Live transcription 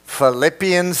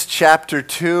Philippians chapter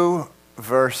 2,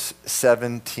 verse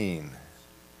 17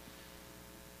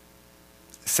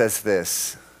 says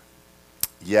this,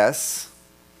 "Yes,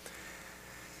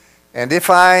 and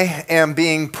if I am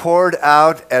being poured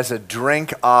out as a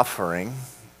drink offering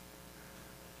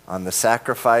on the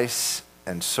sacrifice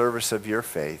and service of your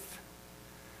faith,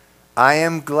 I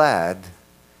am glad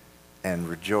and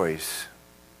rejoice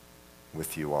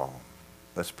with you all."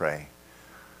 Let's pray.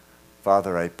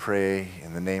 Father, I pray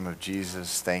in the name of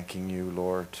Jesus, thanking you,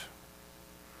 Lord.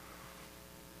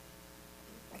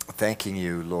 Thanking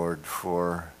you, Lord,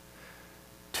 for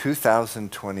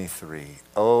 2023.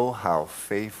 Oh, how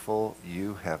faithful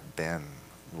you have been,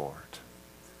 Lord,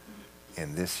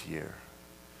 in this year.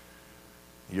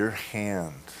 Your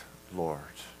hand,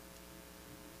 Lord,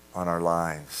 on our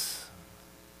lives,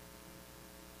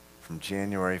 from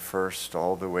January 1st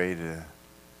all the way to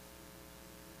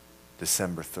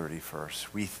December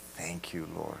 31st. We thank you,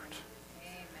 Lord.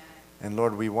 Amen. And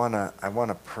Lord, I want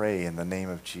to pray in the name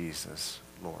of Jesus,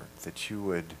 Lord, that you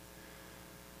would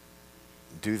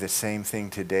do the same thing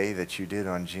today that you did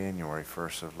on January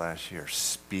 1st of last year.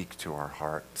 Speak to our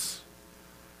hearts.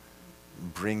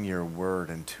 Bring your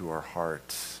word into our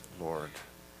hearts, Lord.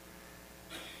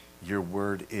 Your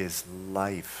word is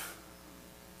life,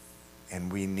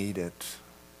 and we need it.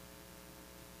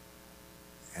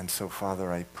 And so,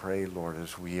 Father, I pray, Lord,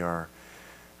 as we are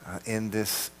in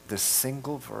this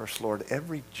single verse, Lord,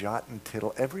 every jot and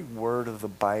tittle, every word of the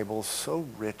Bible, so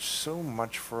rich, so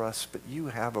much for us, but you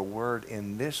have a word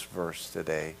in this verse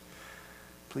today.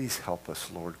 Please help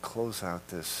us, Lord, close out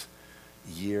this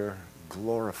year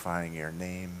glorifying your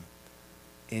name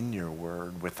in your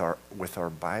word, with our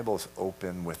Bibles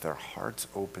open, with our hearts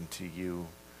open to you.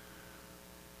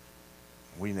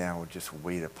 We now just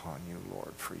wait upon you,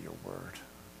 Lord, for your word.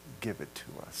 Give it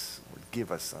to us. Lord,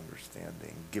 give us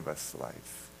understanding. Give us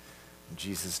life. In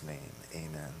Jesus' name,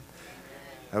 amen.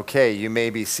 Okay, you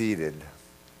may be seated.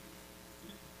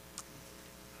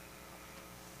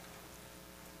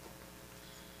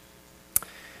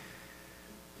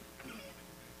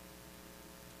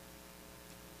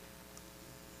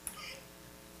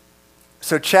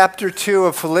 So chapter 2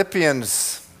 of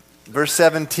Philippians, verse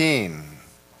 17.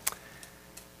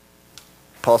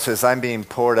 Paul says, I'm being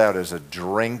poured out as a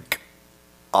drink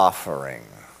offering.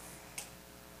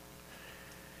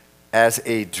 As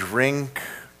a drink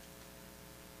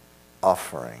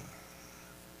offering.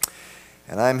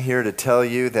 And I'm here to tell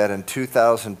you that in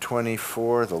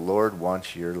 2024, the Lord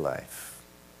wants your life.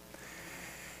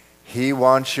 He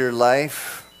wants your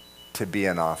life to be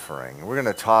an offering. We're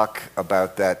going to talk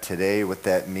about that today, what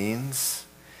that means.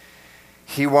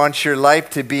 He wants your life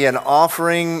to be an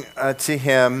offering to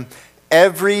Him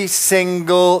every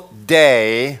single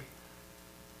day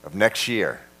of next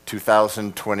year,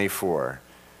 2024,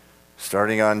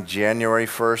 starting on January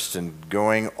 1st and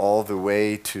going all the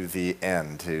way to the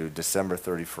end, to December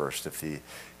 31st,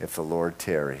 if the Lord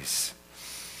tarries.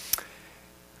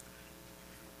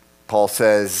 Paul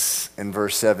says in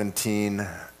verse 17,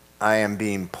 I am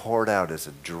being poured out as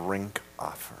a drink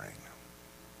offering.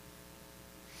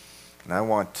 And I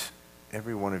want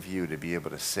every one of you to be able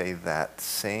to say that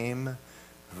same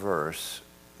verse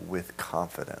with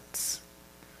confidence.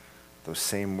 Those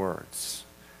same words.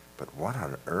 But what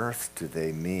on earth do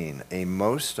they mean? A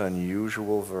most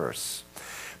unusual verse.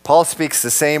 Paul speaks the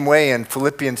same way in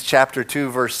Philippians chapter 2,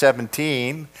 verse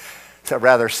 17.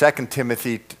 Rather, 2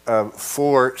 Timothy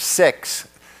 4:6.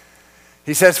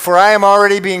 He says, for I am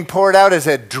already being poured out as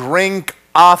a drink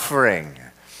offering.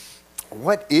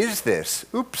 What is this?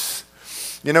 Oops.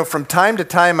 You know, from time to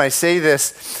time I say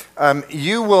this,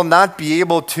 you will not be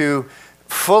able to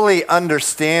fully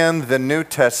understand the New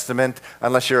Testament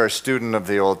unless you're a student of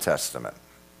the Old Testament.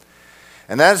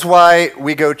 And that's why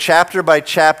we go chapter by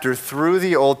chapter through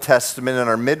the Old Testament in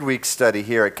our midweek study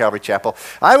here at Calvary Chapel.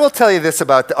 I will tell you this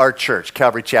about our church,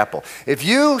 Calvary Chapel. If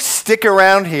you stick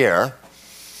around here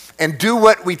and do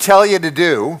what we tell you to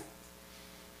do,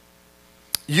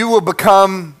 you will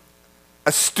become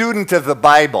a student of the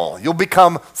Bible. You'll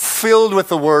become filled with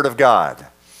the Word of God.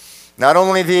 Not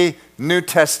only the New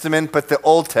Testament, but the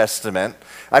Old Testament.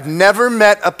 I've never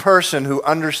met a person who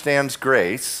understands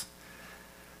grace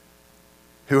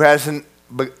who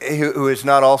is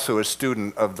not also a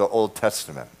student of the Old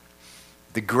Testament.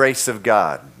 The grace of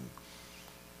God.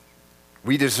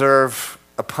 We deserve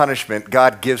a punishment.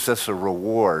 God gives us a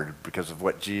reward because of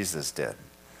what Jesus did.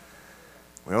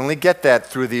 We only get that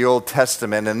through the Old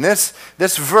Testament. And this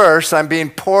verse, I'm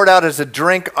being poured out as a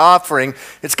drink offering,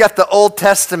 it's got the Old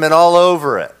Testament all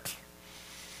over it.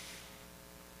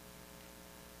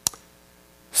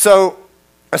 So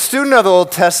A student of the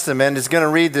Old Testament is going to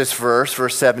read this verse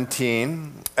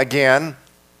 17, again.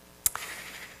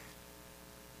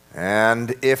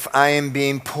 And if I am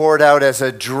being poured out as a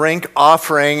drink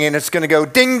offering, and it's going to go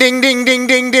ding, ding, ding, ding,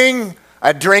 ding, ding.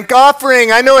 A drink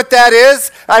offering, I know what that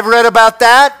is. I've read about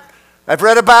that. I've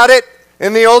read about it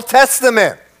in the Old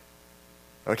Testament.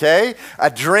 Okay? A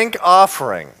drink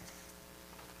offering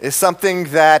is something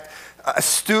that a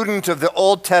student of the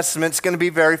Old Testament is going to be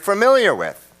very familiar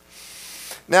with.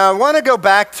 Now, I want to go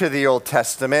back to the Old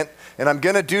Testament, and I'm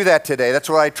going to do that today. That's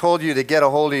why I told you to get a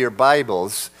hold of your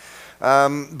Bibles.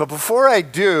 But before I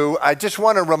do, I just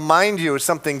want to remind you of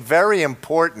something very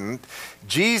important.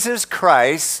 Jesus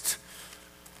Christ,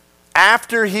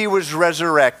 after he was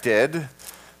resurrected,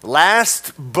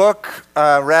 last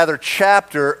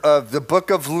chapter of the book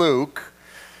of Luke,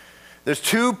 there's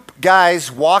two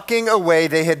guys walking away.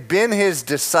 They had been his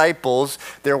disciples.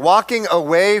 They're walking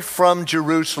away from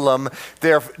Jerusalem.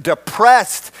 They're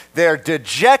depressed. They're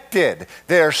dejected.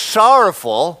 They're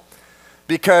sorrowful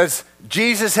because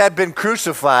Jesus had been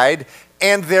crucified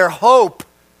and their hope,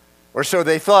 or so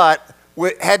they thought,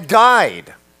 had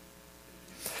died.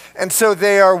 And so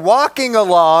they are walking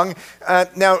along.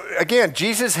 Now, again,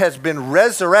 Jesus has been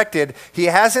resurrected. He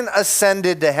hasn't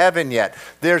ascended to heaven yet.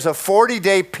 There's a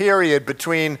 40-day period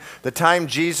between the time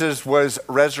Jesus was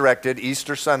resurrected,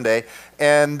 Easter Sunday,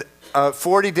 and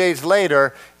 40 days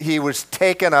later, he was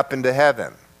taken up into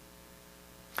heaven.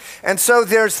 And so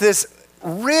there's this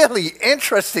really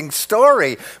interesting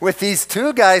story with these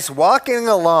two guys walking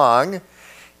along,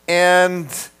 and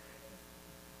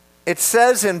it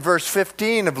says in verse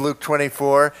 15 of Luke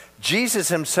 24, Jesus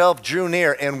himself drew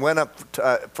near and went up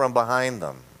from behind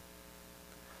them.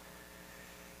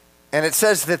 And it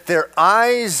says that their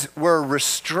eyes were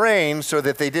restrained so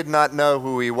that they did not know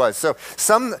who he was. So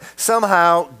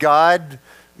somehow God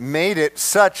made it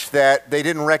such that they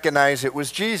didn't recognize it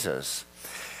was Jesus.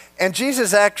 And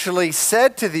Jesus actually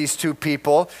said to these two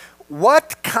people,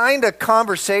 what kind of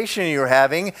conversation you're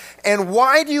having, and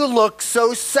why do you look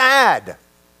so sad?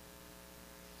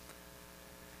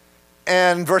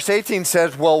 And verse 18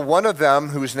 says, well, one of them,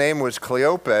 whose name was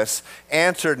Cleopas,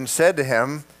 answered and said to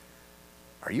him,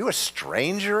 are you a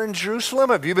stranger in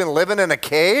Jerusalem? Have you been living in a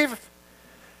cave?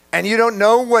 And you don't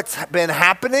know what's been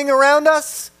happening around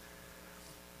us?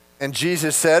 And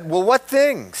Jesus said, well, what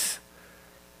things?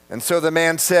 And so the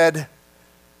man said,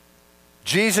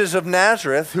 Jesus of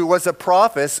Nazareth, who was a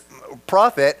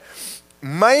prophet,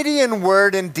 mighty in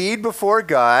word and deed before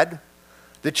God,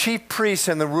 the chief priests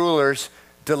and the rulers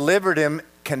delivered him,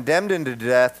 condemned him to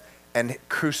death, and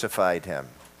crucified him.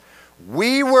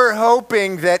 We were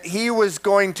hoping that he was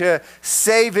going to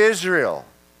save Israel.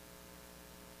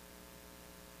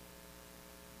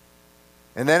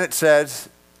 And then it says,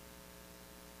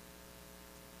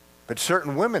 but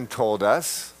certain women told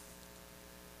us,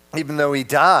 even though he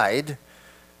died,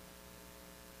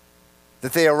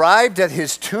 that they arrived at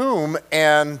his tomb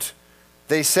and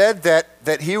they said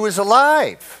that he was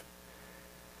alive.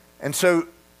 And so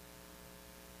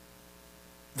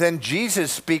then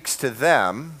Jesus speaks to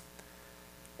them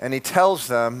and he tells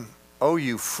them, oh,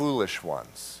 you foolish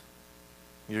ones.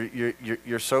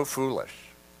 You're so foolish.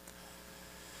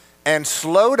 And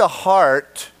slow to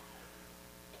heart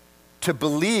to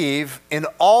believe in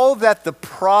all that the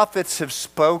prophets have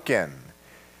spoken.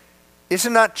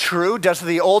 Isn't that true? Does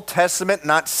the Old Testament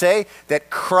not say that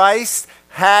Christ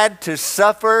had to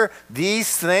suffer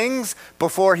these things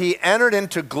before he entered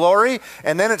into glory?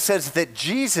 And then it says that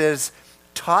Jesus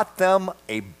taught them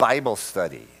a Bible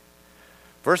study.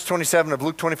 Verse 27 of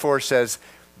Luke 24 says,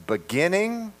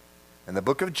 beginning in the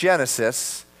book of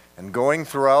Genesis and going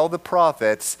through all the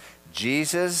prophets,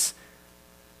 Jesus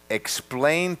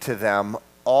explained to them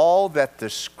all that the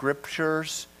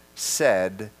scriptures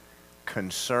said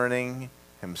concerning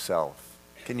himself.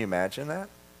 Can you imagine that?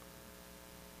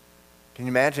 Can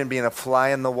you imagine being a fly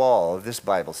in the wall of this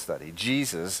Bible study?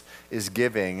 Jesus is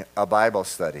giving a Bible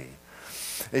study.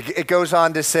 It goes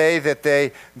on to say that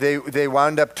they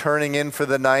wound up turning in for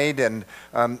the night, and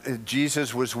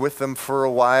Jesus was with them for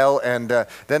a while, and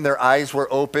then their eyes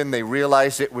were open. They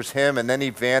realized it was him, and then he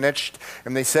vanished.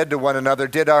 And they said to one another,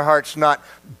 did our hearts not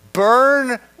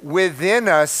burn within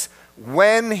us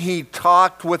when he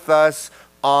talked with us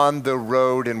on the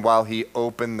road and while he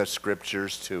opened the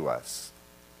scriptures to us?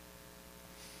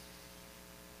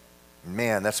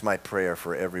 Man, that's my prayer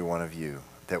for every one of you,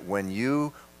 that when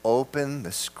you open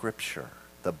the scripture,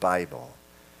 the Bible,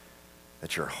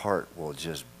 that your heart will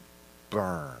just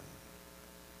burn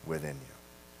within you.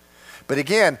 But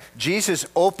again, Jesus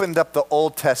opened up the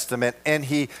Old Testament and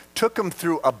he took them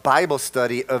through a Bible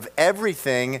study of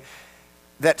everything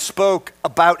that spoke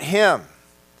about him.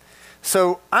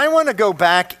 So I want to go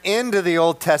back into the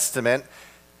Old Testament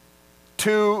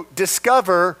to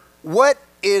discover what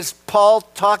is Paul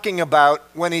talking about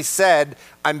when he said,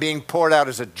 I'm being poured out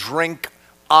as a drink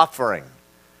offering.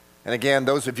 And again,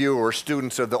 those of you who are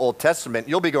students of the Old Testament,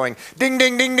 you'll be going, ding,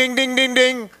 ding, ding, ding, ding, ding,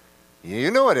 ding.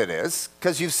 You know what it is,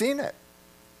 because you've seen it.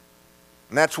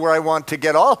 And that's where I want to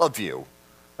get all of you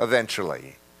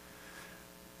eventually.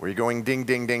 Where you're going ding,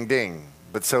 ding, ding, ding.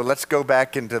 But so let's go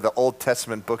back into the Old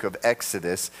Testament book of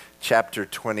Exodus, chapter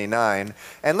 29,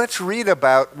 and let's read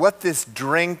about what this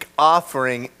drink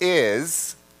offering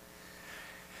is.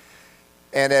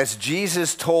 And as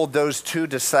Jesus told those two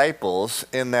disciples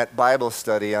in that Bible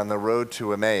study on the road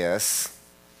to Emmaus,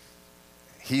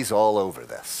 he's all over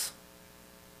this.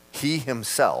 He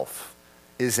himself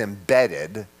is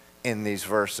embedded in these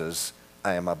verses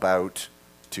I am about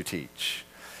to teach.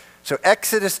 So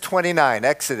Exodus 29,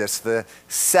 Exodus, the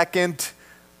second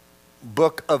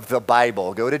book of the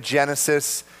Bible. Go to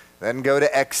Genesis, then go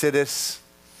to Exodus.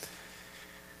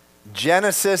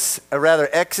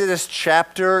 Exodus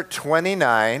chapter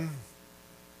 29.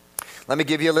 Let me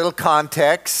give you a little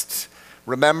context.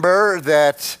 Remember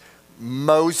that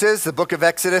Moses, the book of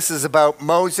Exodus is about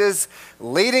Moses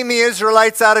leading the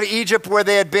Israelites out of Egypt where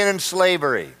they had been in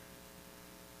slavery.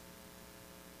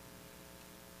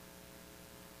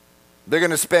 They're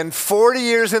going to spend 40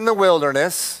 years in the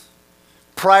wilderness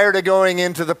prior to going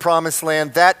into the promised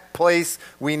land, that place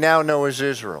we now know as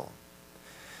Israel.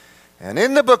 And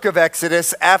in the book of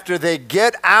Exodus, after they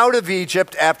get out of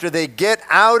Egypt, after they get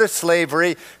out of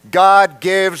slavery, God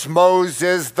gives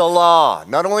Moses the law.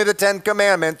 Not only the 10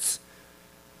 commandments,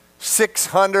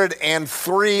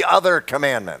 603 other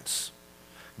commandments.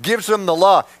 Gives them the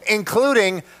law,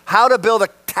 including how to build a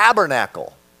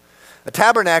tabernacle. A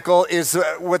tabernacle is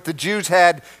what the Jews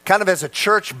had kind of as a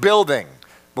church building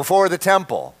before the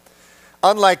temple.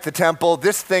 Unlike the temple,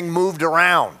 this thing moved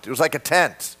around. It was like a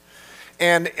tent.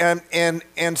 And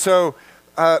so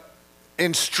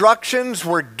instructions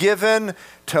were given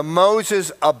to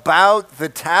Moses about the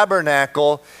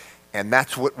tabernacle, and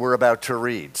that's what we're about to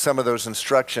read. Some of those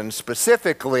instructions,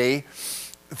 specifically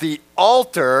the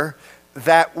altar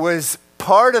that was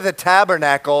part of the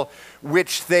tabernacle,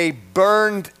 which they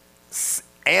burned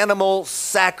animal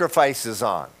sacrifices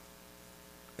on.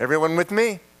 Everyone with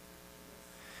me?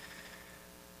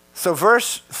 So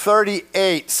verse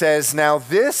 38 says, now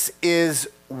this is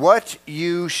what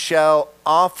you shall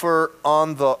offer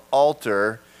on the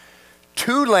altar,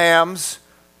 2 lambs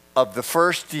of the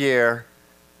first year,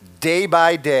 day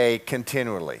by day,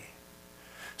 continually.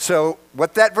 So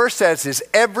what that verse says is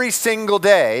every single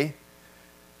day,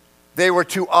 they were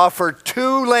to offer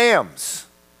 2 lambs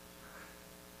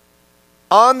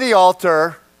on the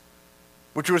altar,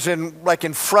 which was in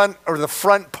front, or the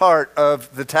front part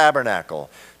of the tabernacle.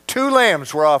 2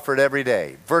 lambs were offered every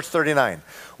day. Verse 39.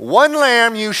 1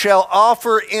 lamb you shall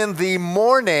offer in the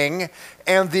morning,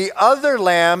 and the other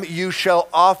lamb you shall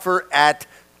offer at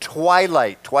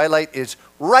twilight. Twilight is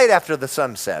right after the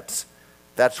sun sets.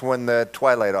 That's when the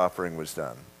twilight offering was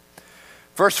done.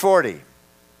 Verse 40.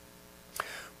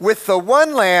 With the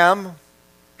 1 lamb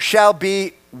shall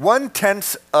be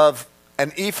 1/10 of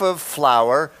an ephah of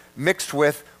flour mixed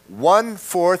with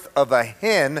 1/4 of a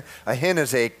hin. A hin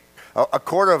is a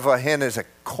quarter of a hin is a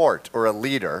quart or a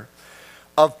liter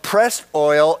of pressed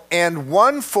oil, and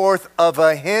 1/4 of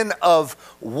a hin of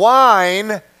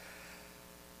wine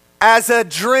as a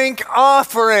drink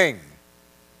offering.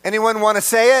 Anyone want to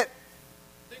say it?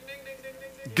 Ding, ding, ding, ding,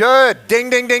 ding, ding. Good. Ding,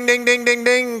 ding, ding, ding, ding, ding,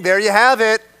 ding. There you have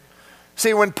it.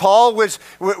 See, when Paul was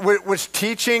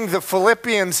teaching the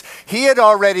Philippians, he had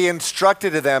already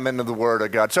instructed them into the Word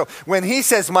of God. So when he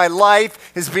says, my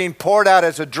life is being poured out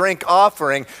as a drink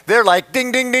offering, they're like,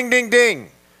 ding, ding, ding, ding, ding.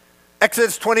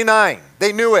 Exodus 29.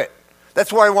 They knew it.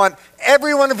 That's where I want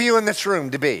every one of you in this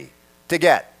room to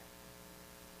get.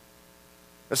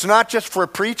 It's not just for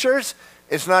preachers.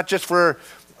 It's not just for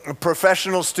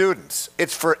professional students.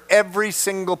 It's for every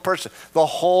single person, the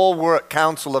whole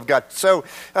counsel of God. So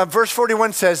verse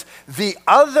 41 says, the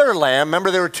other lamb,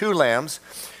 remember there were 2 lambs,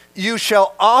 you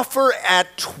shall offer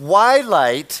at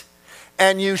twilight,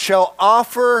 and you shall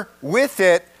offer with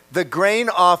it the grain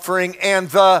offering and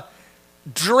the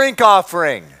drink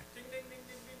offering.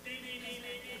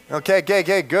 Okay,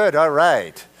 good, all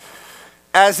right.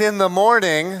 As in the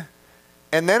morning,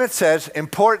 and then it says,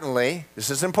 importantly,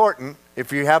 this is important,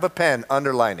 if you have a pen,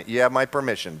 underline it. You have my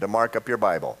permission to mark up your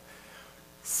Bible.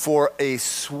 For a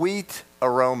sweet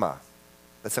aroma.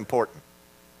 That's important.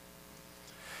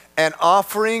 An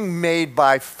offering made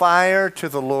by fire to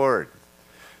the Lord.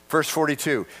 Verse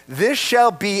 42, this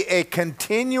shall be a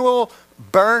continual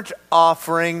burnt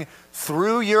offering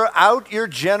throughout your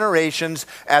generations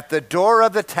at the door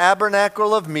of the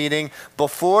tabernacle of meeting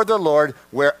before the Lord,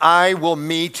 where I will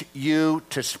meet you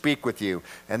to speak with you.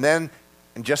 And then,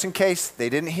 and just in case they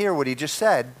didn't hear what he just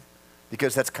said,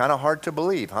 because that's kind of hard to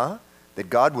believe, huh? That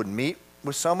God would meet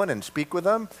with someone and speak with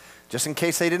them. Just in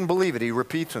case they didn't believe it, he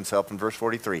repeats himself in verse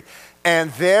 43. And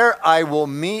there I will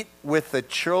meet with the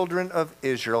children of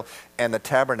Israel, and the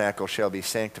tabernacle shall be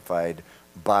sanctified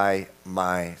by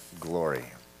my glory.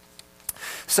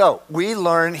 So we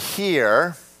learn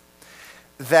here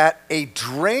that a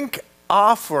drink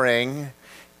offering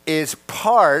is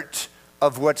part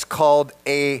of what's called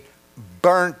a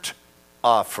burnt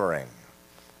offering.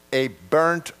 A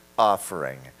burnt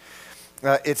offering.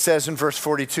 It says in verse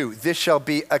 42, this shall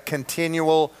be a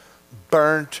continual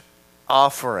burnt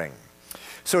offering.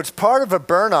 So it's part of a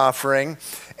burnt offering.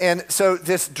 And so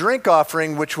this drink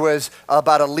offering, which was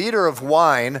about a liter of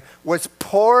wine, was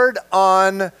poured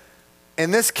on,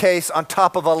 in this case, on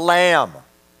top of a lamb.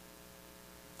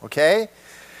 Okay?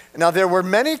 Now, there were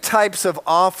many types of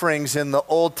offerings in the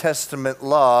Old Testament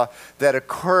law that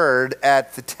occurred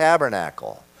at the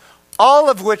tabernacle, all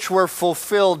of which were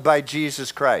fulfilled by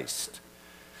Jesus Christ.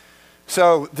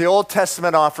 So the Old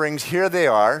Testament offerings, here they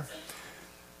are.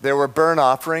 There were burnt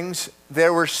offerings.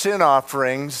 There were sin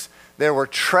offerings. There were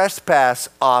trespass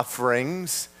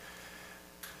offerings.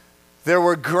 There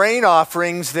were grain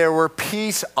offerings. There were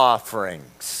peace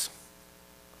offerings.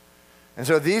 And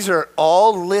so these are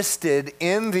all listed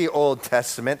in the Old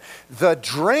Testament. The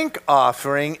drink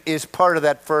offering is part of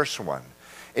that first one.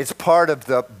 It's part of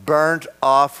the burnt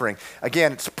offering.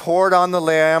 Again, it's poured on the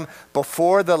lamb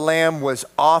before the lamb was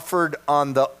offered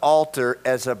on the altar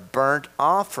as a burnt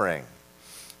offering.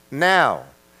 Now,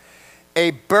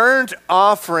 a burnt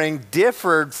offering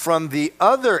differed from the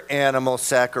other animal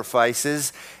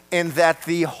sacrifices in that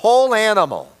the whole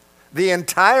animal, the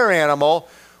entire animal,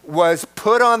 was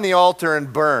put on the altar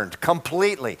and burned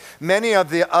completely. Many of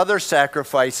the other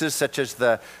sacrifices, such as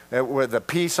the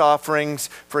peace offerings,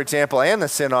 for example, and the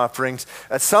sin offerings,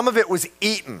 some of it was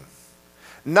eaten,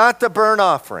 not the burnt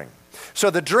offering. So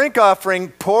the drink offering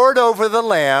poured over the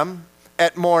lamb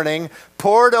at morning,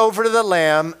 poured over the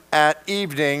lamb at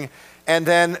evening, and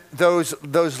then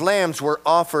those lambs were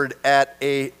offered at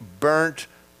a burnt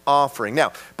offering.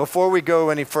 Now, before we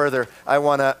go any further, I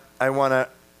want to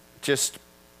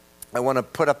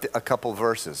put up a couple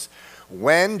verses.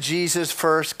 When Jesus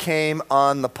first came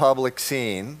on the public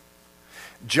scene,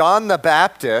 John the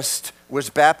Baptist was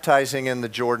baptizing in the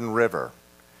Jordan River.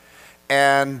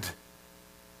 And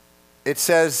it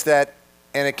says that,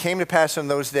 and it came to pass in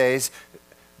those days,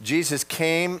 Jesus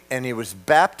came and he was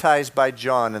baptized by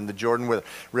John in the Jordan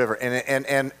River.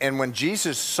 And when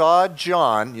Jesus saw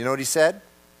John, you know what he said?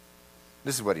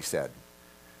 This is what he said.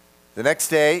 The next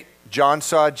day, John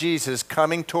saw Jesus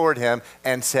coming toward him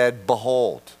and said,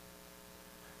 behold,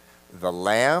 the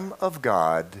Lamb of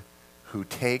God who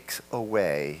takes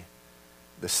away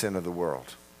the sin of the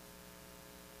world.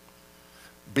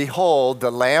 Behold,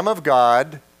 the Lamb of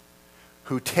God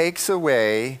who takes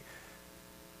away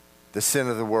the sin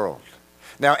of the world.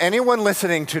 Now, anyone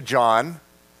listening to John,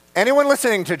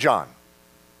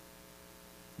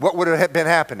 what would have been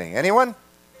happening? Anyone?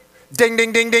 Ding,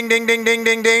 ding, ding, ding, ding, ding, ding,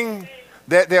 ding, ding.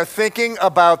 They're thinking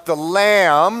about the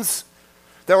lambs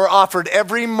that were offered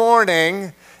every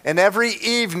morning and every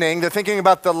evening. They're thinking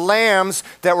about the lambs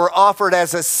that were offered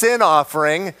as a sin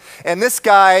offering. And this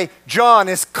guy, John,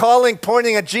 is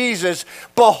pointing at Jesus,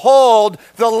 behold,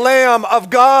 the Lamb of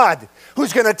God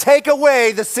who's going to take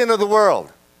away the sin of the world.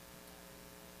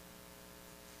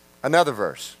 Another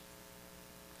verse.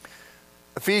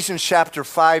 Ephesians chapter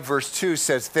 5, verse 2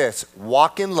 says this,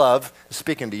 walk in love,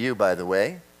 speaking to you, by the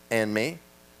way, and me.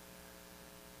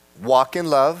 Walk in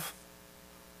love.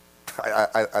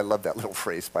 I love that little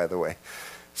phrase, by the way.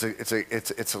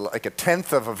 It's like a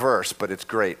tenth of a verse, but it's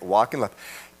great. Walk in love.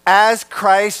 As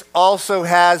Christ also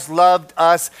has loved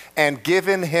us and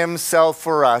given himself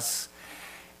for us,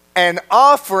 an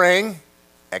offering,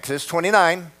 Exodus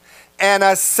 29, and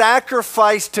a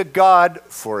sacrifice to God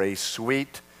for a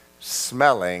sweet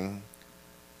smelling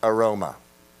aroma.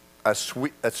 A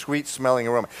sweet smelling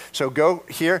aroma. So go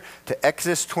here to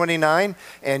Exodus 29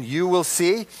 and you will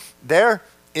see there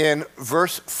in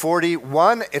verse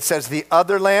 41, it says, the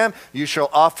other lamb you shall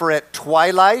offer at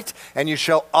twilight, and you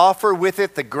shall offer with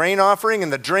it the grain offering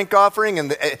and the drink offering,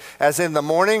 and as in the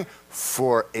morning,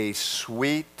 for a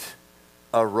sweet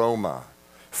aroma.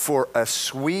 For a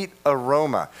sweet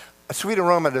aroma. A sweet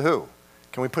aroma to who?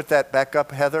 Can we put that back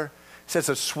up, Heather? It says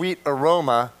a sweet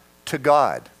aroma to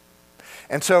God.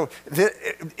 And so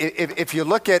if you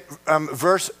look at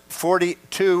verse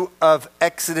 42 of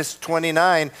Exodus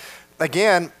 29,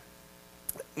 again,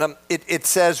 it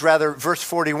says, rather, verse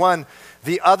 41,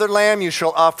 the other lamb you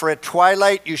shall offer at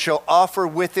twilight. You shall offer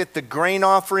with it the grain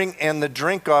offering and the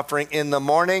drink offering in the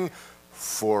morning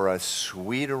for a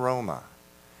sweet aroma,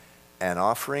 an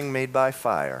offering made by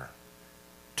fire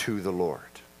to the Lord.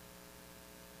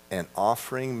 An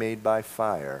offering made by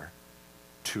fire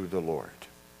to the Lord.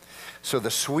 So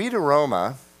the sweet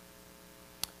aroma,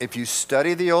 if you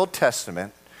study the Old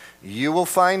Testament, you will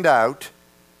find out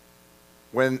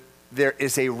when there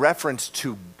is a reference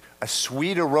to a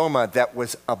sweet aroma that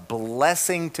was a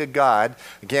blessing to God.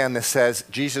 Again, this says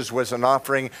Jesus was an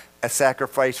offering, a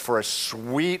sacrifice for a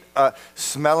sweet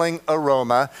smelling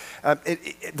aroma.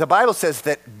 The Bible says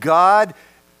that God,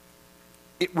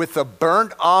 with the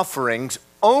burnt offerings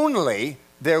only,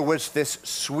 there was this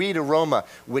sweet aroma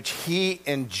which he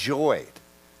enjoyed.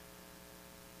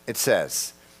 It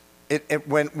says,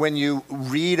 when you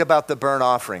read about the burnt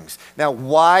offerings. Now,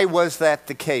 why was that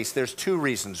the case? There's two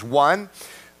reasons. One,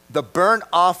 the burnt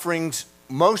offerings,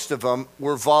 most of them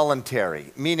were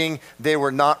voluntary, meaning they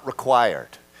were not required.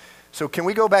 So can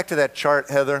we go back to that chart,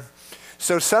 Heather?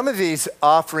 So some of these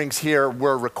offerings here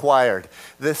were required.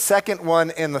 The second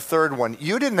one and the third one,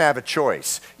 you didn't have a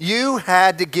choice. You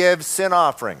had to give sin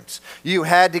offerings. You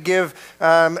had to give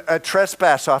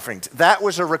trespass offerings. That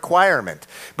was a requirement.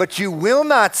 But you will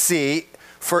not see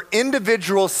for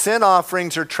individual sin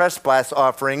offerings or trespass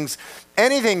offerings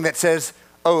anything that says,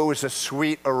 oh, it was a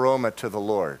sweet aroma to the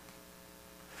Lord.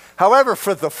 However,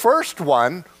 for the first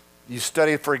one, you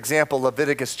study, for example,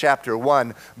 Leviticus chapter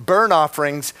 1, burnt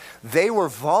offerings, they were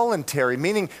voluntary,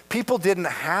 meaning people didn't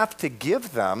have to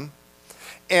give them,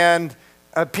 and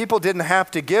people didn't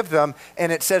have to give them,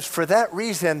 and it says for that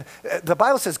reason, the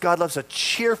Bible says God loves a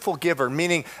cheerful giver,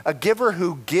 meaning a giver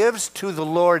who gives to the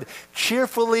Lord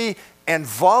cheerfully and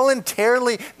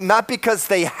voluntarily, not because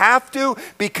they have to,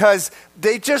 because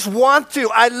they just want to.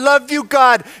 I love you,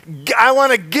 God. I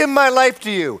want to give my life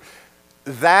to you.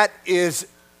 That is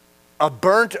a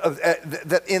burnt of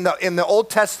in the Old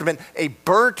Testament, a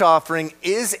burnt offering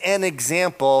is an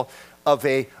example of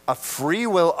a free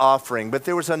will offering. But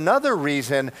there was another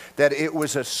reason that it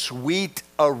was a sweet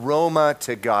aroma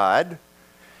to God,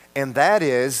 and that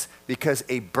is because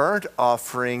a burnt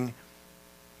offering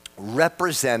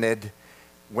represented,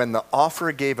 when the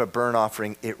offerer gave a burnt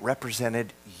offering, it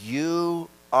represented you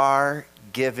are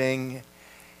giving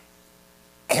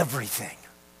everything.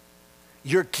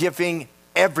 You're giving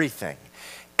everything.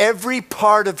 Every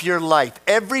part of your life,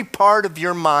 every part of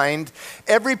your mind,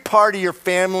 every part of your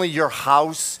family, your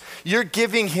house, you're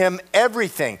giving him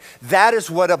everything. That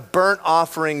is what a burnt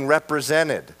offering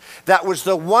represented. That was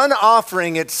the one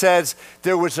offering, it says,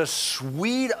 there was a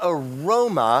sweet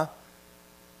aroma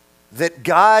that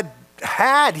God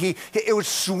had. It was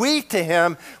sweet to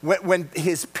him when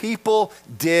his people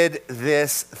did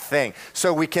this thing.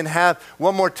 So we can have,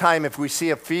 one more time, if we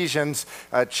see Ephesians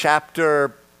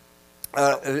chapter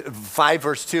 5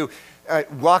 verse 2,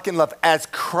 walk in love as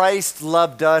Christ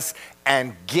loved us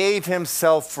and gave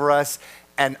himself for us,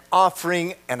 an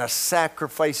offering and a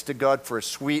sacrifice to God for a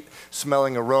sweet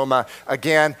smelling aroma.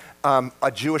 Again,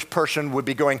 a Jewish person would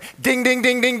be going, ding, ding,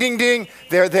 ding, ding, ding, ding.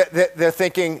 They're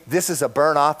thinking, this is a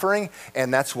burnt offering,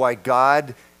 and that's why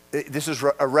God, this is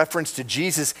a reference to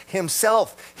Jesus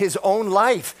himself, his own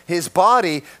life, his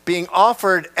body being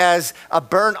offered as a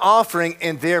burnt offering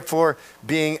and therefore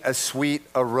being a sweet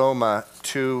aroma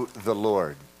to the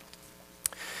Lord.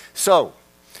 So,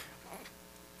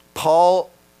 Paul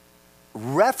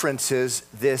references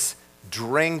this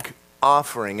drink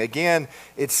offering. Again,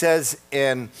 it says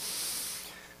in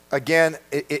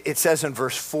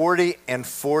verse 40 and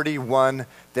 41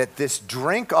 that this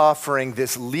drink offering,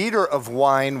 this liter of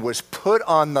wine, was put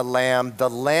on the lamb. The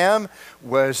lamb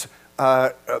was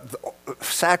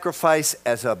sacrificed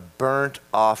as a burnt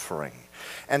offering.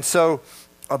 And so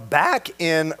back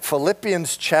in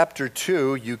Philippians chapter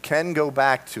 2, you can go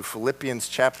back to Philippians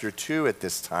chapter 2 at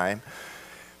this time,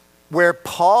 where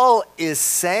Paul is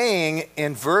saying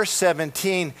in verse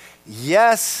 17,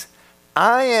 yes,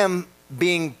 I am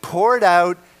being poured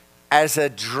out as a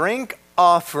drink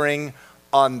offering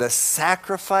on the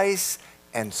sacrifice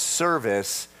and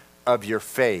service of your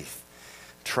faith.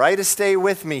 Try to stay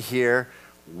with me here.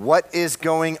 What is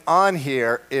going on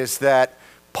here is that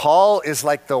Paul is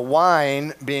like the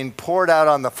wine being poured out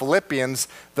on the Philippians.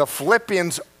 The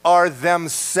Philippians are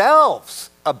themselves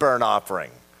a burnt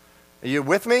offering Are you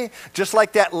with me? Just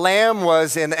like that lamb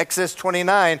was in Exodus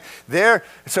 29, there.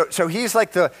 So he's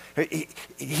like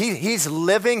he's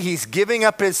living. He's giving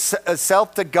up his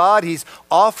self to God. He's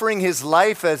offering his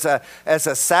life as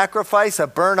a sacrifice, a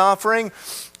burnt offering.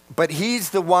 But he's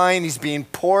the wine. He's being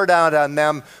poured out on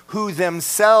them who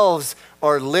themselves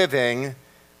are living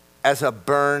as a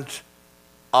burnt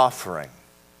offering.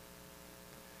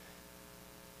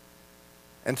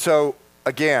 And so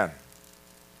again,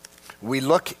 we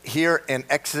look here in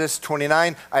Exodus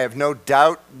 29. I have no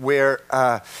doubt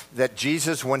that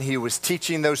Jesus, when he was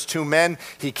teaching those two men,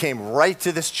 he came right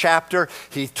to this chapter.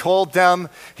 He told them,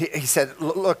 he said,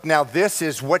 look, now this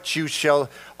is what you shall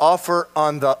offer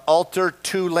on the altar,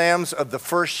 2 lambs of the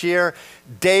first year,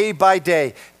 day by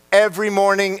day, every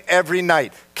morning, every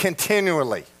night,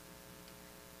 continually.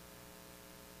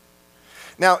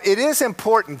 Now, it is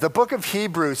important. The book of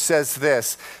Hebrews says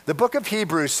this. The book of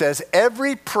Hebrews says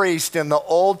every priest in the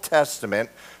Old Testament,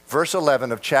 verse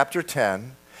 11 of chapter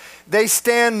 10, they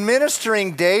stand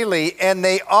ministering daily and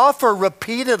they offer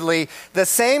repeatedly the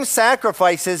same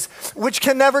sacrifices which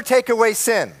can never take away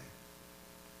sin.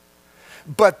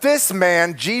 But this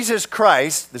man, Jesus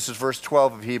Christ, this is verse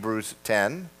 12 of Hebrews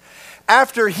 10,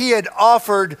 after he had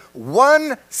offered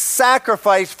one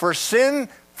sacrifice for sin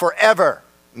forever,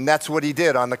 and that's what he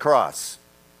did on the cross.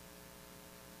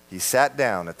 He sat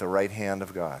down at the right hand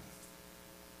of God.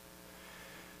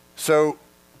 So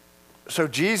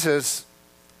Jesus,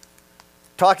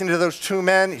 talking to those two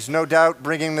men, he's no doubt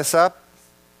bringing this up.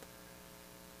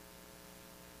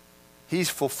 He's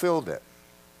fulfilled it.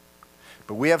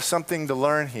 But we have something to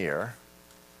learn here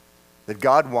that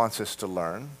God wants us to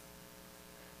learn,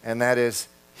 and that is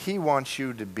he wants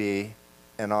you to be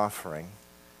an offering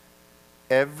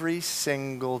every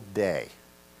single day.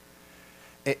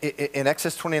 In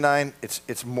Exodus 29,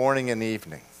 it's morning and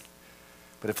evening.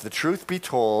 But if the truth be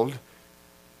told,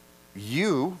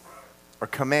 you are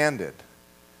commanded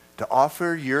to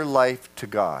offer your life to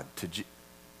God,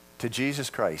 to Jesus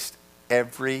Christ,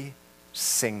 every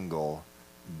single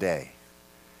day.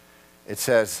 It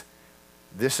says,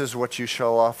 this is what you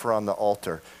shall offer on the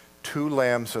altar, 2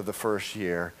 lambs of the first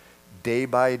year, day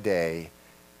by day,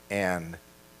 and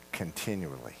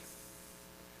continually.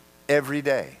 Every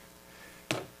day.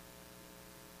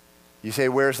 You say,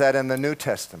 where's that in the New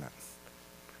Testament?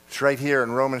 It's right here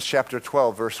in Romans chapter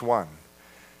 12, verse 1.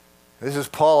 This is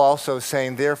Paul also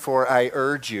saying, therefore I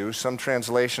urge you, some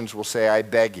translations will say, I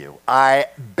beg you. I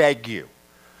beg you.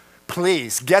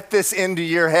 Please get this into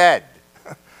your head,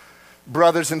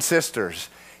 brothers and sisters.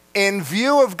 In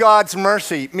view of God's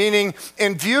mercy, meaning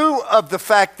in view of the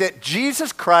fact that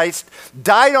Jesus Christ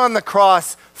died on the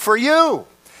cross for you.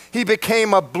 He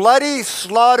became a bloody,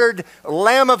 slaughtered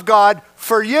Lamb of God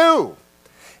for you.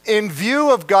 In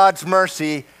view of God's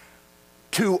mercy,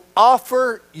 to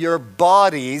offer your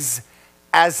bodies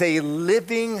as a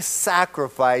living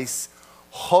sacrifice,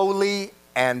 holy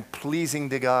and pleasing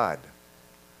to God.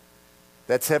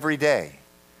 That's every day.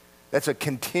 That's a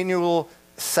continual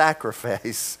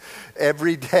sacrifice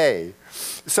every day.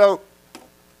 So,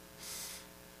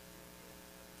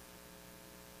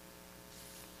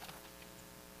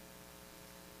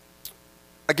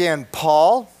 again,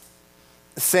 Paul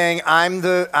saying, I'm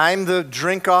the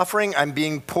drink offering. I'm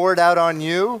being poured out on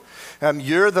you.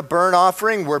 You're the burnt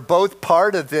offering. We're both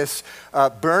part of this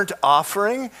burnt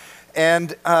offering.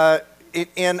 And I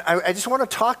just want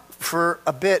to talk for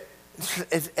a bit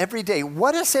every day.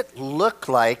 What does it look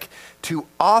like to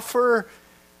offer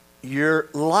your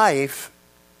life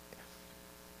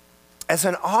as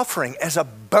an offering, as a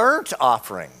burnt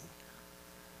offering?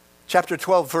 Chapter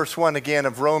 12, verse 1 again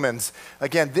of Romans.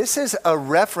 Again, this is a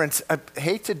reference. I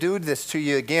hate to do this to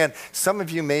you again. Some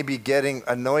of you may be getting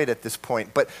annoyed at this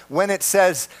point. But when it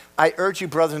says, I urge you,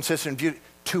 brothers and sisters, in view,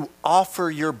 to offer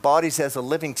your bodies as a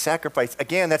living sacrifice.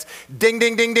 Again, that's ding,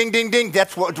 ding, ding, ding, ding, ding.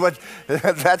 That's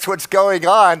that's what's going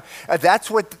on. That's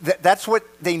what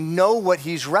they know what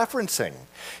he's referencing.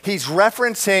 He's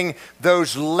referencing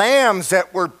those lambs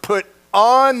that were put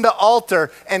on the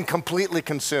altar and completely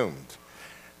consumed.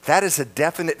 That is a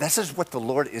definite, this is what the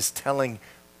Lord is telling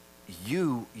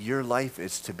you, your life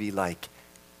is to be like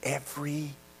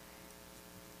every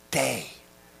day.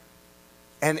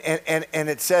 And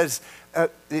it says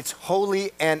it's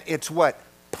holy and it's what?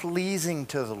 Pleasing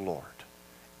to the Lord.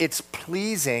 It's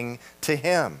pleasing to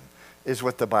him is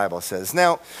what the Bible says.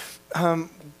 Now,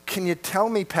 can you tell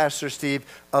me, Pastor Steve,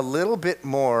 a little bit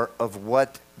more of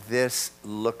what this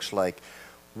looks like?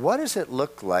 What does it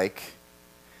look like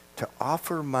to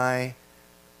offer my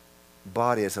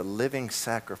body as a living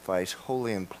sacrifice,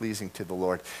 holy and pleasing to the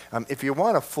Lord. If you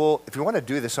want to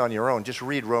do this on your own, just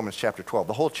read Romans chapter 12.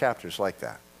 The whole chapter is like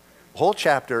that. The whole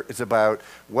chapter is about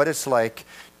what it's like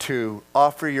to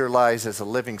offer your lives as a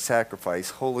living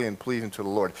sacrifice, holy and pleasing to the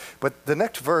Lord. But the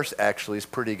next verse actually is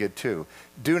pretty good too.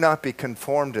 Do not be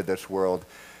conformed to this world,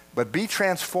 but be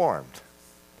transformed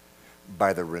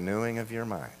by the renewing of your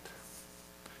mind.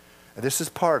 And this is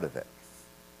part of it.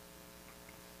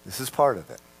 This is part of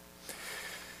it.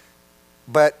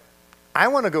 But I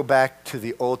want to go back to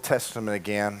the Old Testament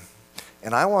again,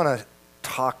 and I want to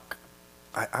talk,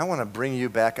 I want to bring you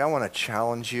back, I want to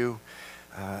challenge you,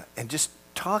 and just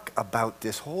talk about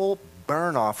this whole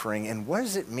burnt offering and what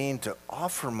does it mean to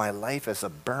offer my life as a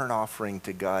burnt offering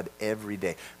to God every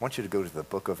day. I want you to go to the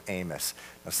book of Amos.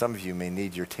 Now some of you may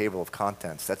need your table of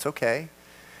contents. That's okay.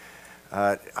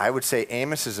 I would say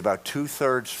Amos is about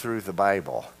 2/3 through the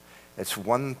Bible. It's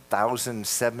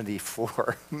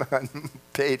 1074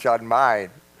 page on mine.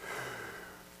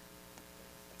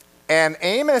 And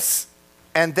Amos,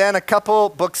 and then a couple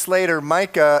books later,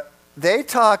 Micah, they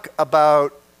talk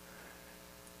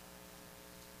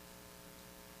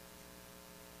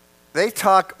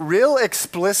real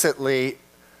explicitly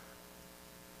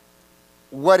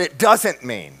what it doesn't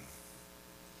mean,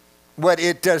 what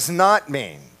it does not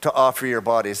mean to offer your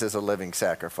bodies as a living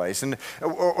sacrifice, and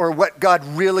or what God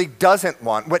really doesn't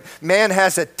want, what man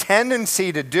has a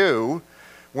tendency to do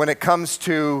when it comes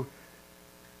to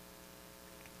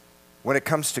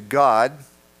God.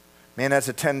 Man has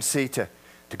a tendency to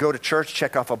go to church,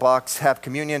 check off a box, have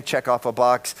communion, check off a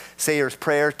box, say your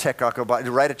prayer, check off a box,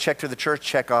 write a check to the church,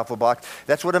 check off a box.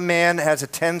 That's what a man has a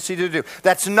tendency to do.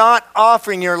 That's not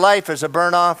offering your life as a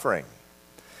burnt offering.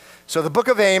 So the book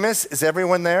of Amos, is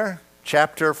everyone there?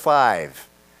 Chapter 5.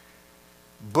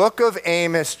 Book of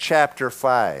Amos, chapter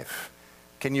 5.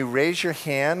 Can you raise your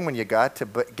hand when you get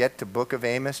to book of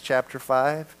Amos, chapter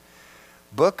 5?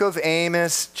 Book of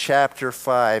Amos, chapter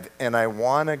 5, and I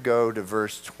want to go to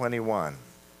verse 21.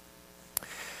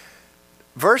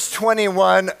 Verse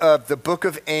 21 of the book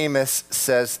of Amos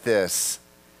says this.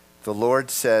 The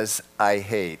Lord says, I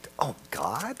hate. Oh,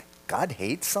 God? God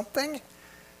hates something?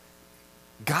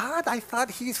 God, I thought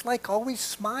he's like always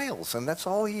smiles and that's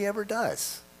all he ever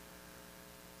does.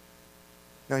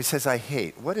 No, he says, I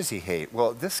hate. What does he hate?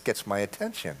 Well, this gets my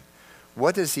attention.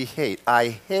 What does he hate?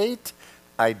 I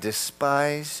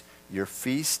despise your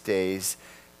feast days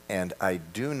and I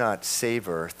do not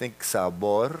savor. Think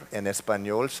sabor, in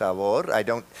Espanol, sabor. I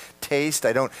don't taste,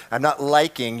 I'm not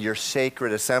liking your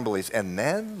sacred assemblies. And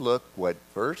then look what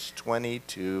verse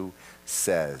 22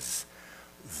 says.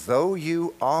 Though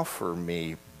you offer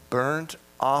me burnt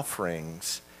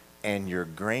offerings and your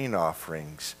grain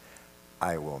offerings,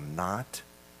 I will not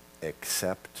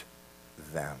accept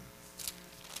them.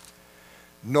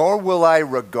 Nor will I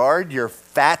regard your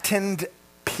fattened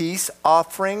peace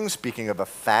offerings, speaking of a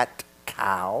fat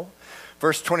cow.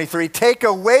 Verse 23, take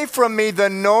away from me the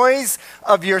noise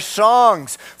of your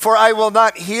songs, for I will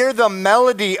not hear the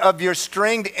melody of your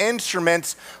stringed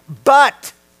instruments,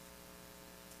 but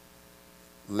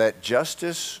let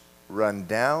justice run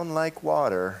down like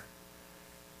water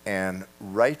and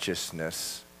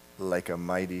righteousness like a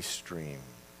mighty stream.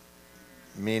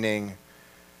 Meaning,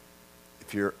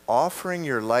 if you're offering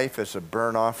your life as a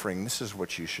burnt offering, this is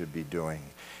what you should be doing.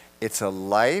 It's a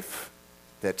life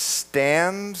that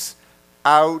stands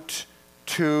out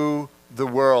to the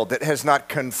world, that has not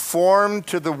conformed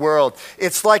to the world.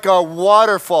 It's like a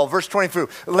waterfall. Verse 22,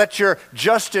 let your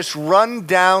justice run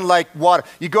down like water.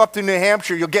 You go up to New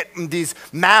Hampshire, you'll get these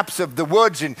maps of the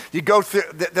woods, and you go through,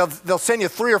 they'll send you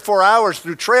 3 or 4 hours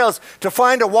through trails to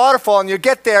find a waterfall, and you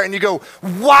get there and you go,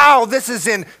 wow, this is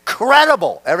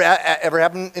incredible. Ever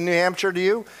happened in New Hampshire to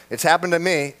you? It's happened to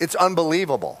me. It's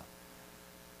unbelievable.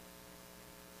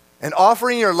 And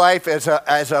offering your life as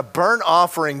a burnt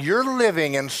offering, you're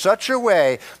living in such a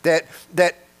way that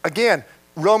again,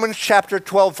 Romans chapter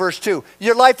 12, verse 2,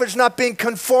 your life is not being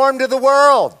conformed to the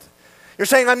world. You're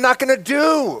saying, I'm not going to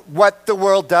do what the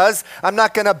world does. I'm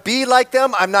not going to be like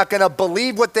them. I'm not going to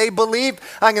believe what they believe.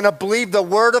 I'm going to believe the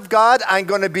word of God. I'm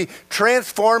going to be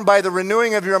transformed by the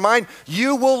renewing of your mind.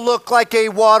 You will look like a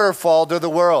waterfall to the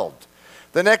world.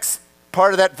 The next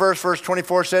part of that verse, verse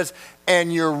 24 says,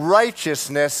 and your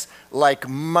righteousness like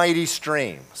mighty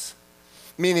streams.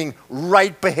 Meaning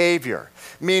right behavior.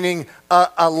 Meaning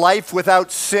a life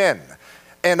without sin.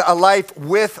 And a life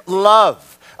with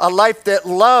love. A life that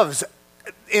loves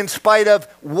in spite of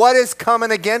what is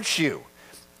coming against you.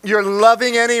 You're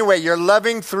loving anyway. You're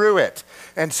loving through it.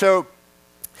 And so,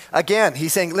 again,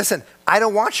 he's saying, listen, I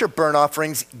don't want your burnt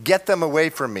offerings. Get them away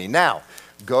from me. Now,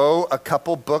 Go a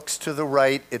couple books to the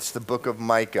right. It's the book of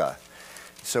Micah.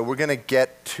 So we're going to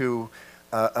get to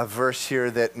a verse here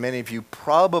that many of you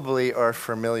probably are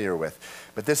familiar with.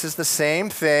 But this is the same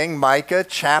thing, Micah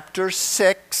chapter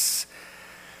 6.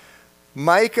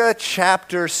 Micah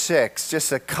chapter 6,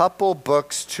 just a couple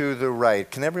books to the right.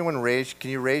 Can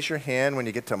you raise your hand when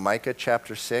you get to Micah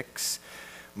chapter 6?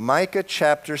 Micah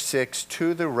chapter 6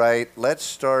 to the right. Let's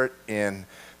start in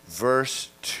verse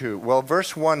 2. Well,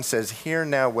 verse 1 says, "Hear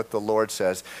now what the Lord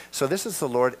says." So this is the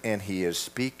Lord, and he is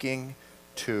speaking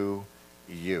to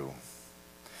you.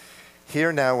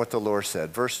 Hear now what the Lord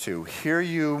said. Verse 2, "Hear,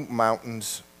 you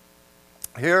mountains,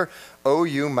 hear, O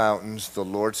you mountains, the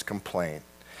Lord's complaint,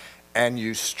 and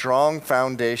you strong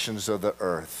foundations of the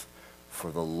earth,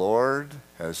 for the Lord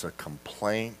has a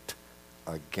complaint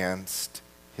against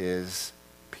his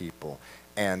people,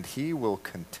 and he will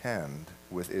contend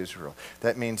with Israel."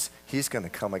 That means he's going to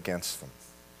come against them.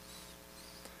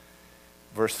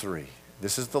 Verse 3,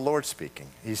 this is the Lord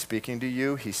speaking. He's speaking to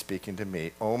you, he's speaking to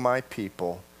me. "O my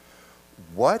people,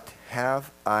 what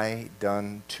have I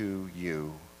done to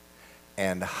you,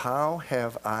 and how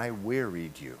have I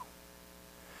wearied you?"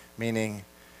 Meaning,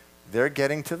 they're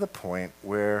getting to the point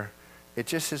where it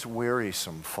just is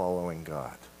wearisome following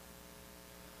God.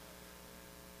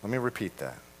 Let me repeat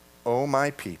that. "O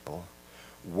my people,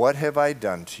 what have I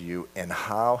done to you, and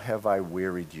how have I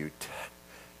wearied you?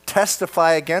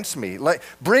 Testify against me.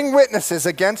 Bring witnesses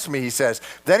against me," he says.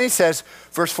 Then he says,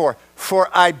 verse 4, "For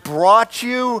I brought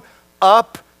you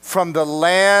up from the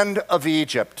land of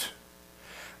Egypt.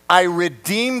 I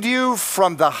redeemed you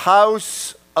from the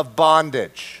house of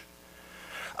bondage.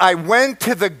 I went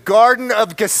to the Garden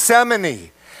of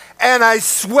Gethsemane, and I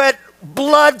sweat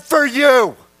blood for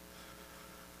you.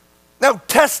 Now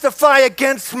testify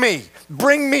against me.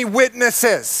 Bring me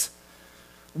witnesses.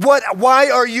 Why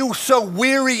are you so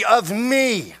weary of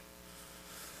me?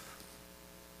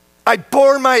 I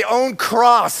bore my own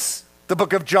cross," the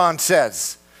book of John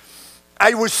says.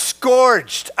 "I was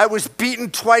scourged. I was beaten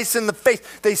twice in the face.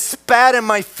 They spat in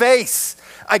my face.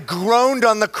 I groaned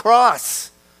on the cross.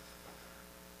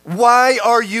 Why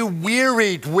are you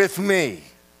wearied with me?"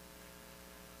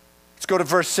 Let's go to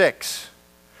verse 6.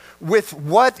 "With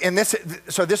what," and this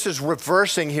is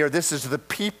reversing here. This is the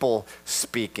people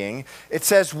speaking. It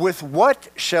says, "With what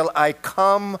shall I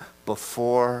come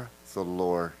before the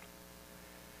Lord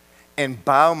and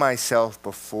bow myself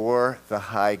before the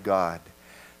high God?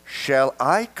 Shall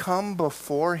I come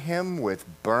before him with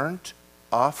burnt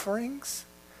offerings?"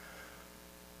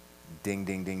 Ding,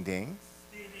 ding, ding, ding.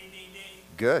 Ding, ding, ding, ding.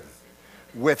 Good.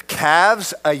 "With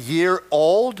calves a year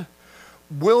old?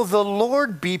 Will the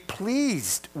Lord be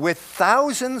pleased with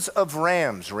thousands of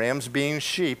rams," rams being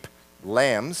sheep,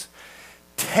 lambs,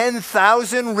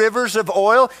 10,000 rivers of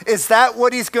oil? Is that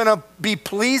what he's going to be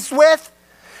pleased with?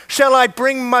 "Shall I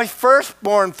bring my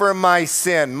firstborn for my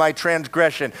sin, my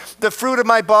transgression, the fruit of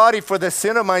my body for the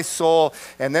sin of my soul?"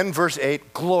 And then verse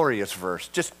 8, glorious verse.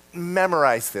 Just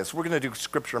memorize this. We're going to do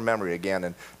scripture memory again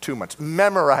in 2 months.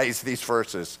 Memorize these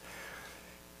verses.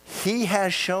 "He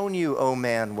has shown you, O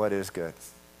man, what is good."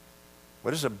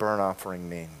 What does a burnt offering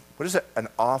mean? What is an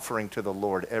offering to the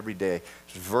Lord every day?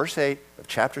 It's verse 8 of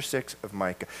chapter 6 of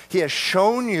Micah. "He has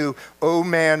shown you, O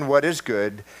man, what is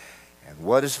good. And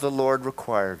what does the Lord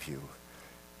require of you?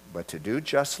 But to do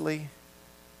justly,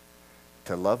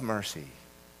 to love mercy,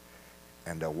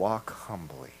 and to walk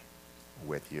humbly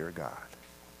with your God."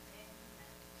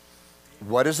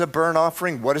 What is a burnt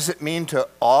offering? What does it mean to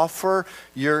offer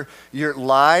your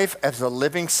life as a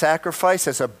living sacrifice,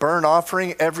 as a burnt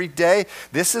offering every day?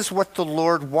 This is what the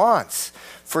Lord wants,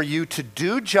 for you to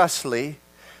do justly,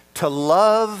 to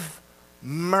love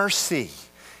mercy.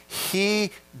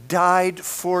 He died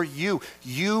for you.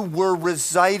 You were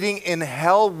residing in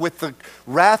hell with the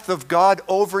wrath of God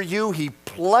over you. He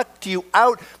plucked you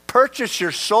out, purchased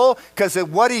your soul because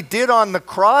of what he did on the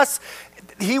cross.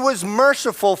 He was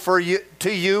merciful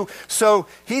to you. So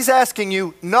he's asking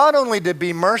you not only to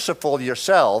be merciful to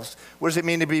yourselves. What does it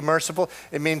mean to be merciful?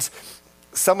 It means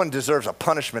someone deserves a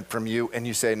punishment from you, and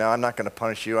you say, "No, I'm not going to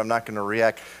punish you. I'm not going to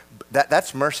react."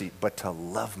 That's mercy. But to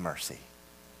love mercy.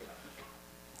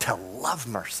 To love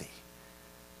mercy.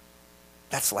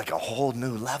 That's like a whole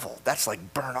new level. That's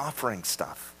like burnt offering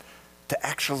stuff. To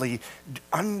actually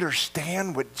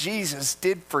understand what Jesus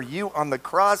did for you on the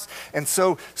cross. And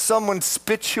so someone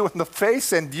spits you in the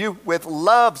face and you with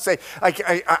love say,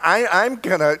 I'm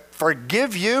going to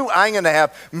forgive you. I'm going to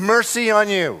have mercy on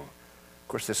you. Of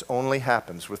course, this only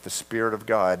happens with the Spirit of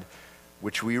God,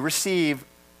 which we receive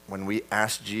when we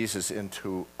ask Jesus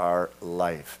into our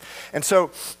life. And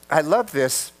so I love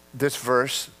this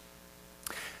verse.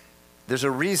 There's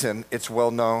a reason it's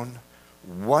well known.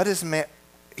 What is man?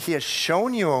 He has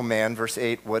shown you, O man, verse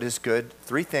 8, what is good.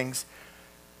 3 things.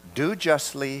 Do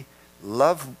justly,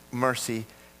 love mercy,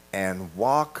 and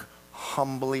walk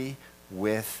humbly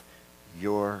with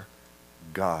your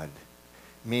God.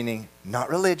 Meaning, not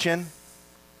religion.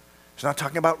 It's not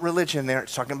talking about religion there.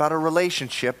 It's talking about a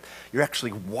relationship. You're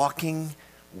actually walking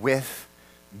with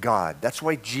God. That's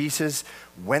why Jesus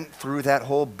went through that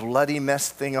whole bloody mess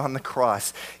thing on the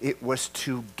cross. It was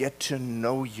to get to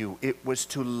know you. It was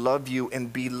to love you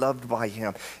and be loved by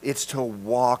him. It's to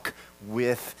walk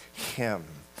with him.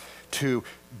 To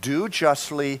do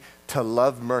justly, to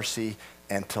love mercy,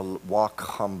 and to walk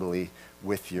humbly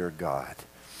with your God.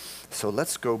 So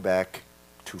let's go back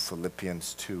to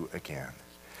Philippians 2 again.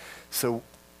 So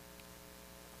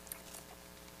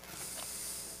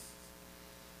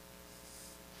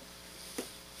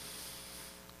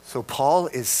Paul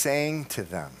is saying to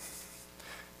them,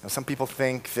 now some people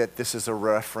think that this is a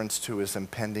reference to his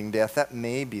impending death. That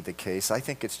may be the case. I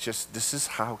think it's just, this is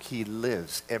how he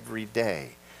lives every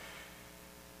day.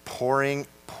 Pouring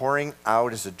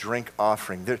out as a drink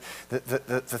offering. One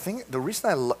of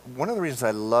the reasons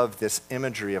I love this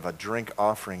imagery of a drink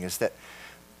offering is that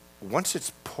once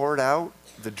it's poured out,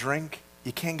 the drink,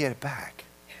 you can't get it back.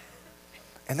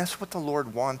 And that's what the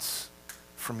Lord wants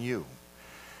from you.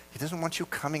 He doesn't want you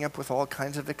coming up with all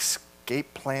kinds of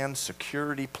escape plans,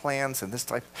 security plans, and this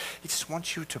type. He just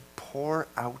wants you to pour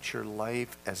out your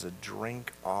life as a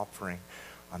drink offering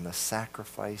on the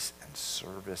sacrifice and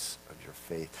service of your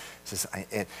faith. It says,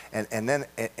 and then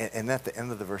at the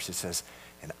end of the verse it says,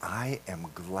 and I am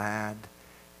glad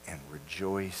and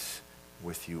rejoice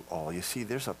with you all. You see,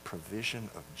 there's a provision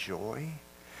of joy.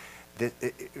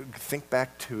 Think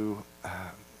back to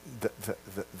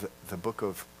the book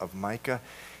of Micah.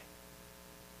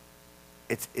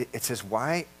 It says,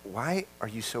 why are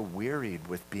you so wearied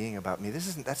with being about me?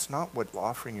 That's not what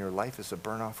offering your life as a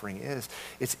burnt offering is.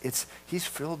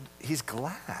 He's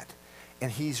glad,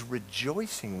 and he's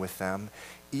rejoicing with them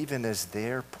even as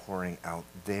they're pouring out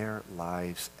their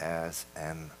lives as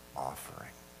an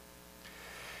offering.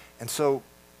 And so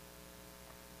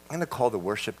I'm going to call the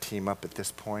worship team up at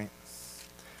this point.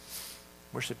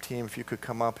 Worship team, if you could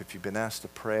come up, if you've been asked to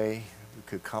pray, you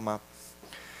could come up.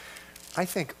 I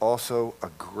think also a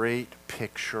great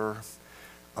picture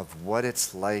of what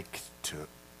it's like to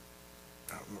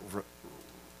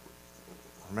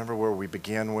remember where we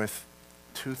began with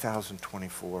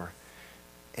 2024,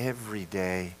 every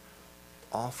day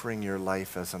offering your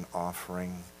life as an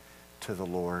offering to the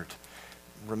Lord.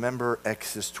 Remember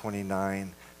Exodus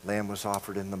 29, lamb was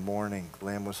offered in the morning,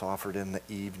 lamb was offered in the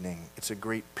evening. It's a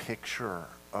great picture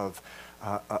of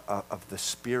the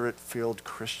Spirit-filled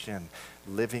Christian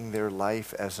living their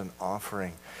life as an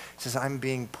offering. It says, I'm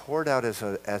being poured out as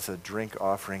a drink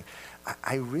offering.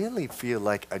 I really feel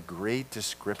like a great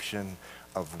description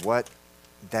of what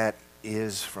that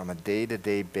is from a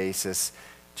day-to-day basis.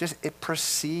 Just, it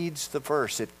precedes the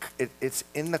verse. It's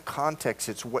in the context.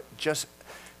 It's what just,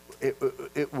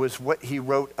 it was what he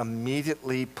wrote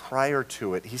immediately prior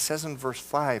to it. He says in verse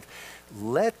 5,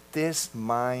 let this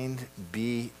mind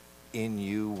be in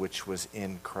you which was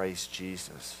in Christ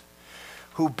Jesus,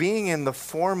 who being in the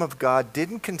form of God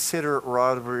didn't consider it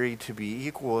robbery to be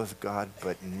equal with God,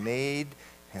 but made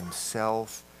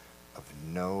himself of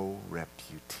no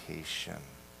reputation.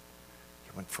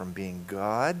 He went from being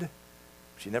God,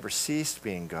 which he never ceased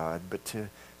being God, but to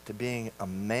being a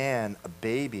man, a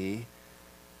baby,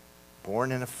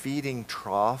 born in a feeding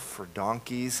trough for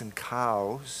donkeys and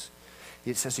cows.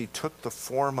 It says he took the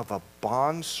form of a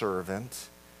bondservant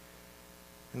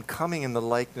and coming in the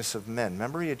likeness of men.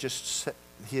 Remember, he had just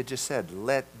said,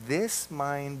 let this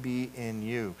mind be in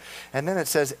you. And then it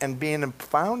says, and being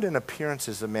found in appearance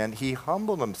as a man, he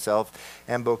humbled himself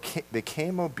and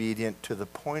became obedient to the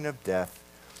point of death,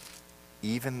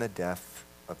 even the death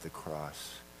of the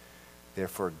cross.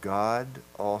 Therefore God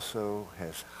also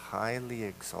has highly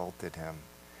exalted him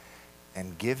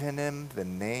and given him the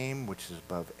name which is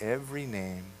above every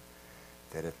name,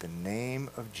 that at the name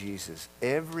of Jesus,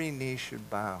 every knee should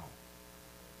bow.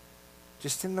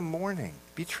 Just in the morning,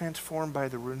 be transformed by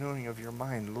the renewing of your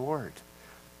mind. Lord,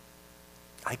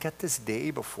 I got this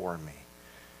day before me.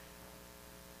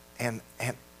 And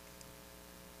I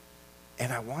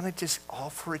want to just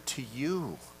offer it to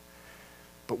you.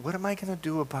 But what am I going to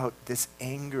do about this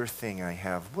anger thing I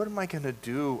have? What am I going to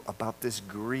do about this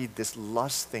greed, this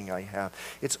lust thing I have?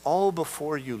 It's all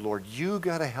before you, Lord. You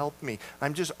got to help me.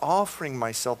 I'm just offering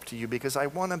myself to you because I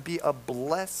want to be a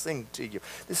blessing to you.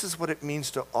 This is what it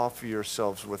means to offer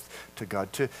yourselves to God.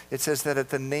 It says that at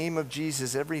the name of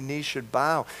Jesus, every knee should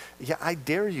bow. Yeah, I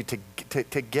dare you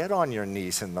to get on your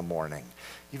knees in the morning.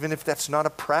 Even if that's not a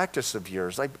practice of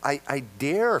yours, I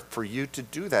dare for you to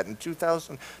do that. In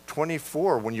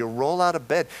 2024, when you roll out of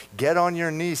bed, get on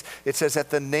your knees. It says, at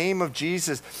the name of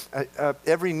Jesus,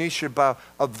 every knee should bow,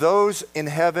 of those in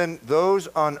heaven, those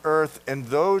on earth, and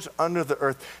those under the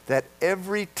earth, that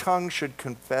every tongue should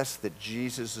confess that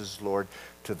Jesus is Lord,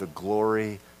 to the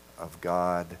glory of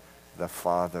God the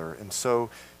Father. And so,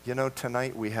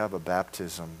 tonight we have a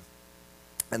baptism.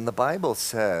 And the Bible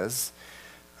says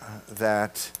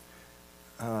that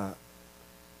the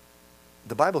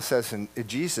Bible says,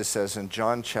 Jesus says in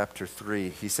John chapter 3,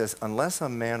 he says, unless a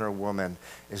man or woman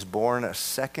is born a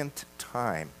second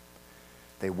time,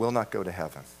 they will not go to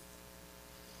heaven.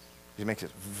 He makes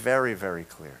it very, very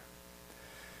clear.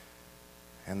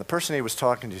 And the person he was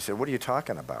talking to said, what are you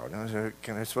talking about? And I said,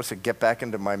 am I supposed to get back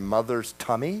into my mother's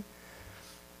tummy?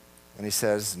 And he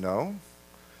says, no.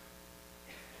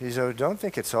 He said, don't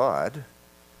think it's odd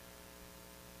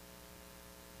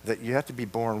that you have to be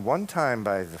born one time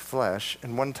by the flesh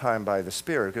and one time by the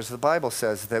Spirit, because the Bible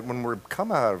says that when we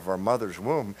come out of our mother's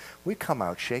womb, we come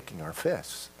out shaking our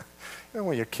fists.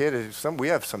 When you're a kid, we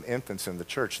have some infants in the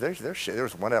church. There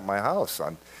was one at my house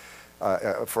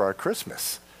for our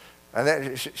Christmas,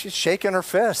 and she's shaking her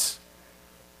fists.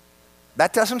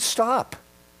 That doesn't stop.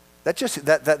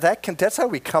 That's how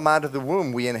we come out of the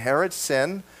womb. We inherit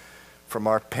sin from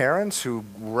our parents, who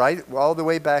right all the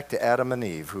way back to Adam and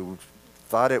Eve, who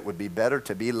thought it would be better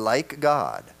to be like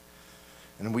God.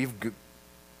 And we've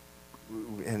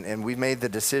made the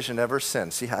decision ever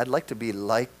since. See, I'd like to be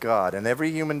like God. And every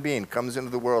human being comes into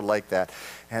the world like that.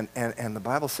 And the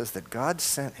Bible says that God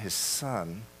sent his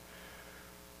Son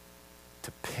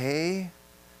to pay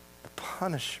the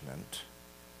punishment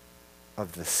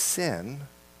of the sin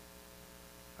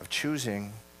of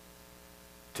choosing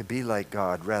to be like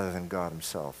God rather than God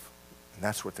himself. And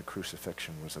that's what the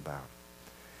crucifixion was about.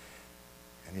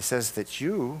 And he says that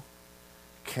you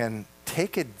can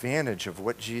take advantage of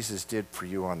what Jesus did for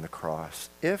you on the cross,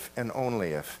 if and only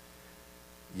if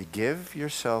you give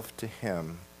yourself to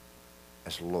him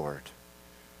as Lord.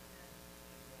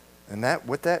 And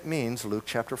what that means, Luke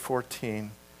chapter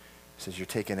 14, says you're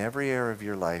taking every area of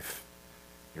your life,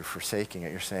 you're forsaking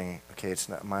it, you're saying, okay,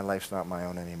 my life's not my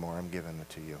own anymore, I'm giving it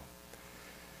to you.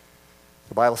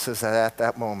 The Bible says that at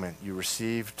that moment you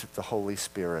received the Holy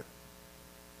Spirit,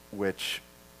 which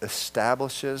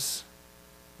establishes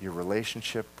your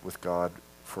relationship with God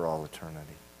for all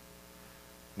eternity.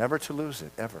 Never to lose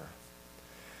it, ever.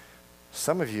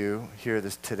 Some of you here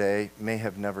today may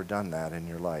have never done that in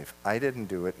your life. I didn't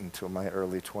do it until my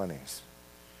early 20s.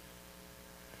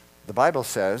 The Bible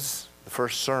says, the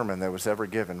first sermon that was ever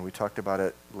given, we talked about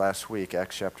it last week,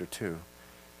 Acts chapter 2.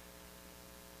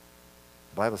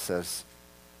 The Bible says,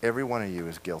 every one of you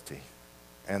is guilty,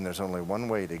 and there's only one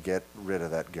way to get rid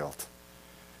of that guilt.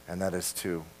 And that is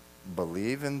to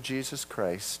believe in Jesus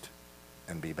Christ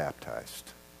and be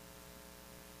baptized.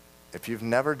 If you've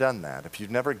never done that, if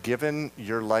you've never given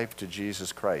your life to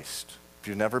Jesus Christ, if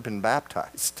you've never been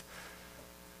baptized,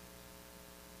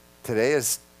 today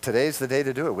is the day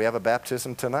to do it. We have a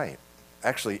baptism tonight.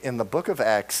 Actually, in the book of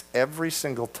Acts, every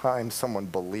single time someone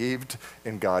believed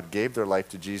in God, gave their life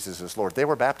to Jesus as Lord, they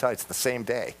were baptized the same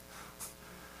day.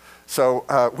 So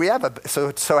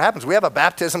it so happens we have a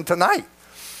baptism tonight.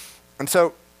 And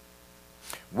so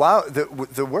while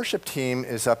the worship team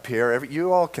is up here,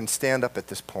 you all can stand up at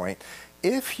this point.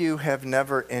 If you have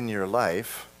never in your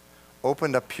life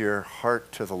opened up your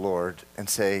heart to the Lord and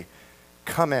say,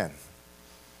 come in.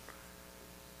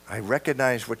 I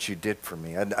recognize what you did for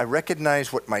me. I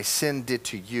recognize what my sin did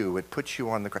to you. It puts you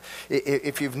on the cross.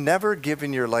 If you've never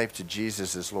given your life to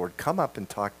Jesus as Lord, come up and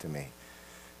talk to me.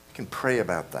 You can pray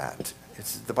about that.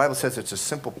 The Bible says it's a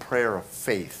simple prayer of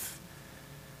faith.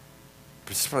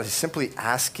 It's simply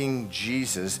asking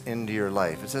Jesus into your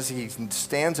life. It says he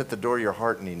stands at the door of your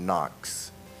heart and he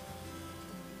knocks.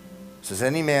 It says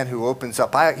any man who opens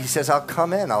up, he says, I'll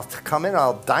come in,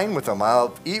 I'll dine with them,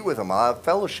 I'll eat with them, I'll have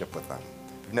fellowship with them.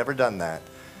 If you've never done that,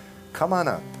 come on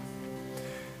up.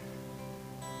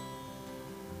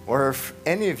 Or if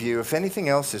anything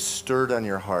else is stirred on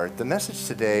your heart, the message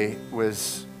today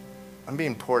was, I'm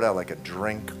being poured out like a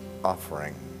drink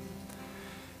offering.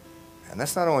 And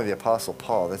that's not only the Apostle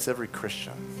Paul, that's every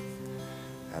Christian.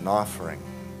 An offering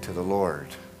to the Lord.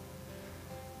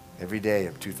 every day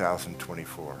of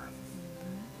 2024.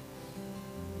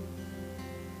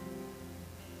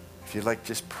 If you'd like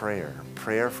just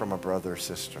prayer from a brother or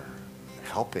sister,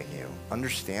 helping you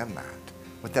understand that,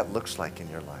 what that looks like in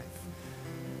your life.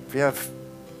 If you have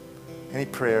any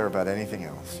prayer about anything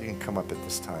else, you can come up at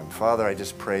this time. Father, I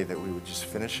just pray that we would just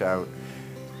finish out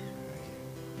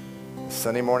the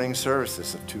Sunday morning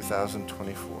services of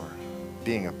 2024,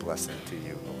 being a blessing to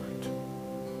you, Lord.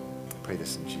 I pray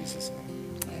this in Jesus' name.